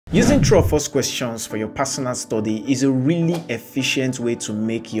Using true or false questions for your personal study is a really efficient way to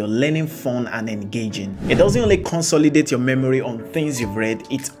make your learning fun and engaging. It doesn't only consolidate your memory on things you've read,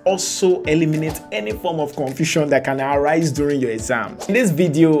 it also eliminates any form of confusion that can arise during your exam. In this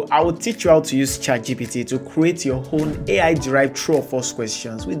video, I will teach you how to use ChatGPT to create your own AI-derived true or false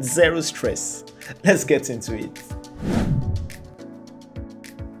questions with zero stress. Let's get into it.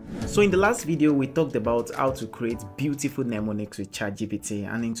 So in the last video, we talked about how to create beautiful mnemonics with ChatGPT,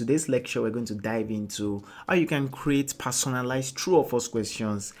 and in today's lecture, we're going to dive into how you can create personalized true or false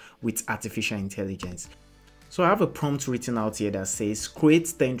questions with artificial intelligence. So I have a prompt written out here that says,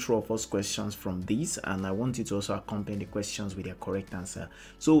 create 10 true or false questions from these, and I want you to also accompany the questions with their correct answer.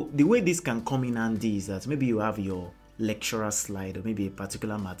 So the way this can come in handy is that maybe you have your lecturer slide or maybe a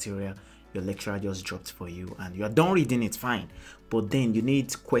particular material your lecturer just dropped for you and you are done reading it, fine, but then you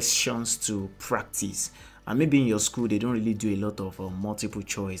need questions to practice. And maybe in your school they don't really do a lot of multiple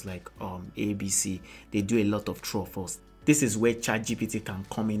choice like ABC. They do a lot of true or false. This is where ChatGPT can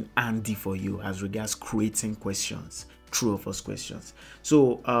come in handy for you as regards creating questions, true or false questions.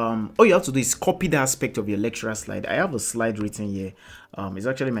 So all you have to do is copy the aspect of your lecturer slide. I have a slide written here. It's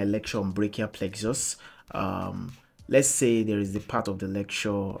actually my lecture on brachial plexus. Let's say there is the part of the lecture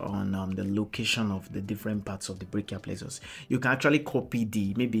on the location of the different parts of the brachial plexus. You can actually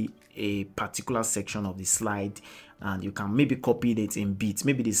copy maybe a particular section of the slide, and you can maybe copy it in bits.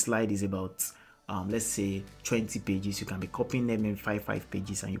 Maybe the slide is about let's say 20 pages. You can be copying them in five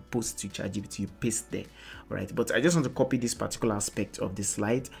pages and you post to ChatGPT, you paste there, right? But I just want to copy this particular aspect of the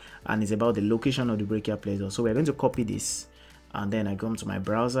slide, and it's about the location of the brachial plexus. So we're going to copy this, and then I come to my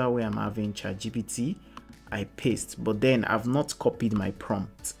browser where I'm having ChatGPT. I paste, but then I've not copied my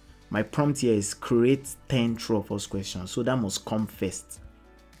prompt. My prompt here is create 10 true or false questions, so that must come first.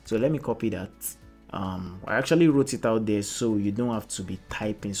 So let me copy that. I actually wrote it out there so you don't have to be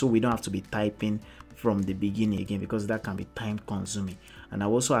typing, so we don't have to be typing from the beginning again, because that can be time consuming. And I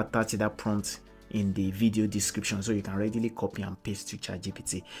also attach that prompt in the video description so you can readily copy and paste to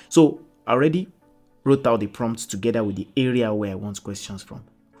ChatGPT. So I already wrote out the prompt together with the area where I want questions from.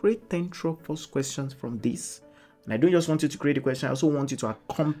 Create 10 true or false questions from this. And I don't just want you to create the question, I also want you to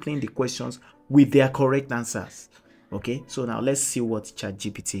accompany the questions with their correct answers. Okay, so now let's see what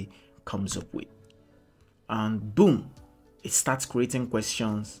ChatGPT comes up with. And boom, it starts creating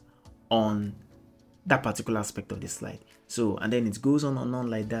questions on that particular aspect of the slide. So, and then it goes on and on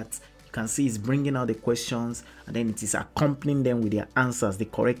like that. You can see it's bringing out the questions, and then it is accompanying them with their answers, the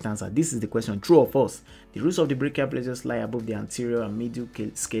correct answer. This is the question, true or false. The roots of the brachial plexus lie above the anterior and middle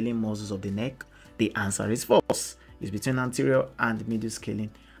scaling muscles of the neck. The answer is false. It's between anterior and middle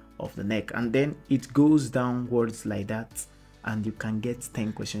scaling of the neck. And then it goes downwards like that, and you can get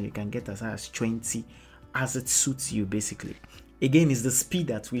 10 questions. You can get as high as 20 as it suits you, basically. Again, it's the speed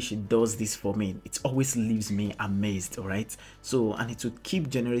at which it does this for me. It always leaves me amazed, all right? So, and it will keep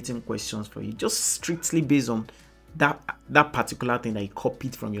generating questions for you, just strictly based on that particular thing that you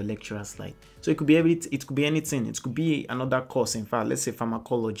copied from your lecturer slide. So it could be it could be anything. It could be another course. In fact, let's say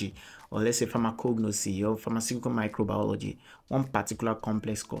pharmacology, or let's say pharmacognosy, or pharmaceutical microbiology, one particular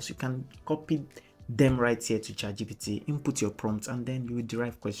complex course. You can copy them right here to ChatGPT, input your prompts, and then you will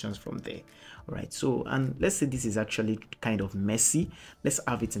derive questions from there. All right, so, and let's say this is actually kind of messy. Let's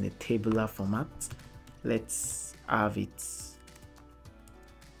have it in a tabular format. Let's have it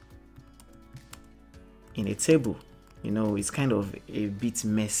in a table. You know, it's kind of a bit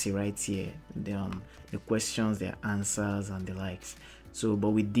messy right here, the questions, their answers, and the likes. So, but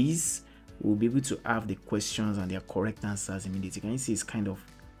with these, we'll be able to have the questions and their correct answers immediately. Can you see it's kind of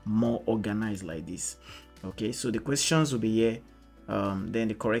more organized like this? Okay, so the questions will be here, then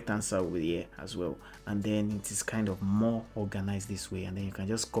the correct answer will be here as well, and then it is kind of more organized this way, and then you can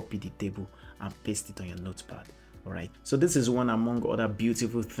just copy the table and paste it on your notepad. All right, so this is one among other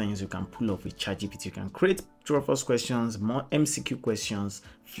beautiful things you can pull off with ChatGPT. You can create true or false questions, more MCQ questions,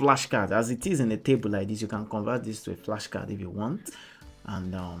 flashcards. As it is in a table like this, you can convert this to a flashcard if you want,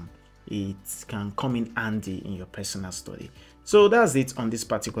 and it can come in handy in your personal study. So that's it on this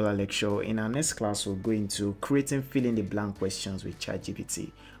particular lecture. In our next class, we'll go into creating fill in the blank questions with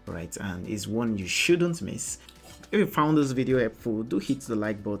ChatGPT, right? And it's one you shouldn't miss. If you found this video helpful, do hit the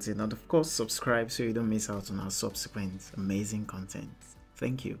like button, and of course subscribe so you don't miss out on our subsequent amazing content.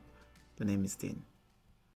 Thank you. The name is Dean.